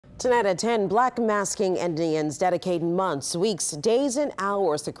Tonight at 10, black masking Indians dedicate months, weeks, days, and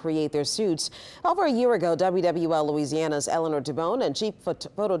hours to create their suits. Over a year ago, WWL Louisiana's Eleanor Tabone and chief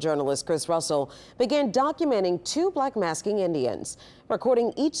photojournalist Chris Russell began documenting two black masking Indians,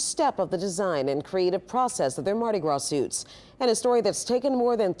 recording each step of the design and creative process of their Mardi Gras suits. And a story that's taken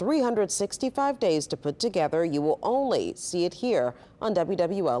more than 365 days to put together. You will only see it here on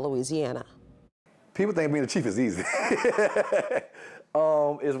WWL Louisiana. People think being the chief is easy.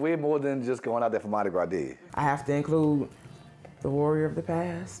 It's way more than just going out there for Mardi Gras Day. I have to include the warrior of the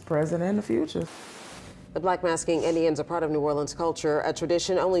past, present, and the future. The black masking Indians are part of New Orleans culture, a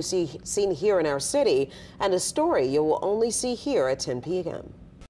tradition only seen here in our city, and a story you will only see here at 10 p.m.